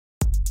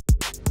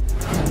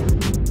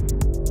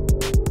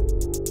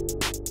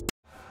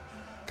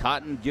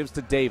Cotton gives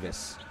to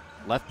Davis.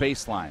 Left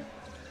baseline.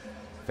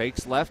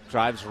 Fakes left,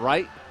 drives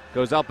right,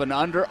 goes up and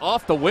under,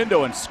 off the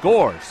window and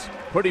scores.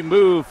 Pretty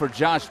move for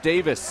Josh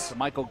Davis.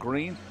 Michael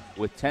Green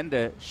with 10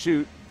 to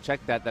shoot. Check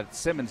that, that's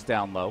Simmons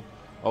down low.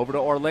 Over to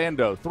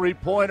Orlando,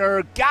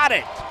 three-pointer, got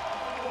it!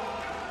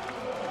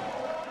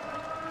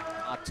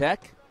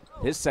 Tech,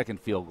 his second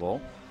field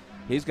goal.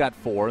 He's got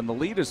 4, and the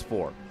lead is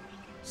 4.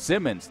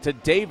 Simmons to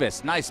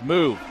Davis, nice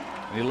move,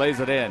 and he lays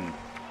it in.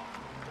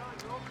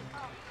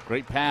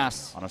 Great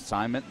pass on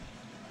assignment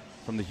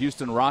from the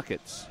Houston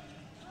Rockets.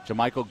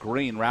 JaMychal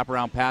Green,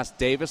 wraparound pass,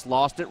 Davis,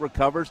 lost it,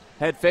 recovers,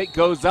 head fake,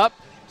 goes up,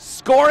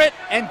 score it,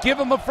 and give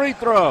him a free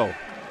throw.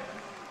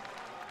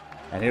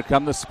 And here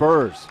come the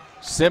Spurs.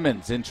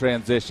 Simmons in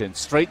transition,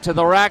 straight to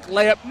the rack,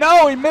 layup,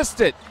 no, he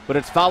missed it, but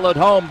it's followed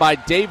home by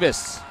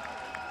Davis.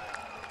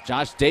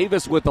 Josh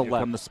Davis with the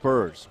left from the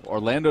Spurs.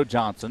 Orlando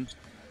Johnson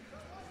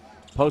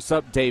posts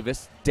up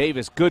Davis.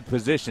 Davis, good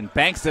position,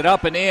 banks it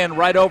up and in,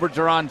 right over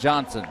Jaron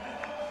Johnson.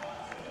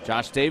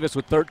 Josh Davis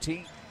with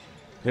 13.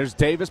 Here's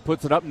Davis,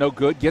 puts it up, no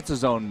good, gets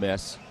his own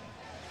miss.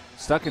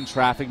 Stuck in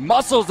traffic,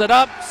 muscles it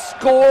up,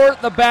 score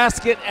the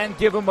basket, and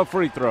give him a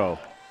free throw.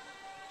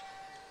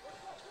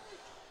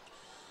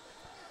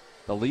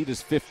 The lead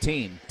is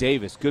 15.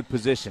 Davis, good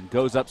position,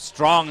 goes up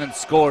strong and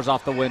scores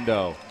off the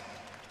window.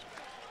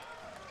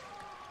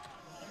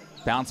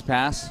 Bounce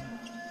pass.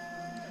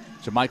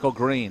 JaMychal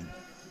Green.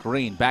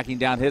 Green backing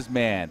down his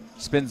man.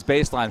 Spins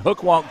baseline.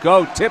 Hook won't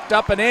go. Tipped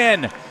up and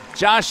in.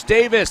 Josh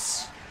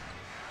Davis.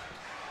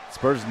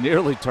 Spurs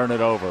nearly turn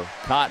it over.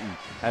 Cotton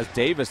has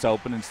Davis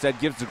open. Instead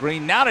gives to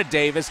Green. Now to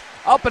Davis.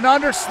 Up and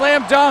under.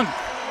 Slam dunk.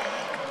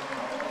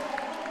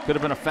 Could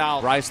have been a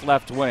foul. Rice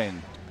left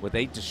wing with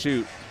 8 to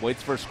shoot.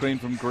 Waits for a screen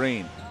from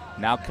Green.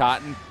 Now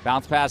Cotton.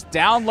 Bounce pass.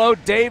 Down low.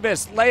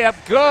 Davis. Layup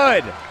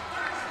good.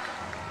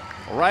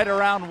 Right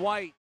around White.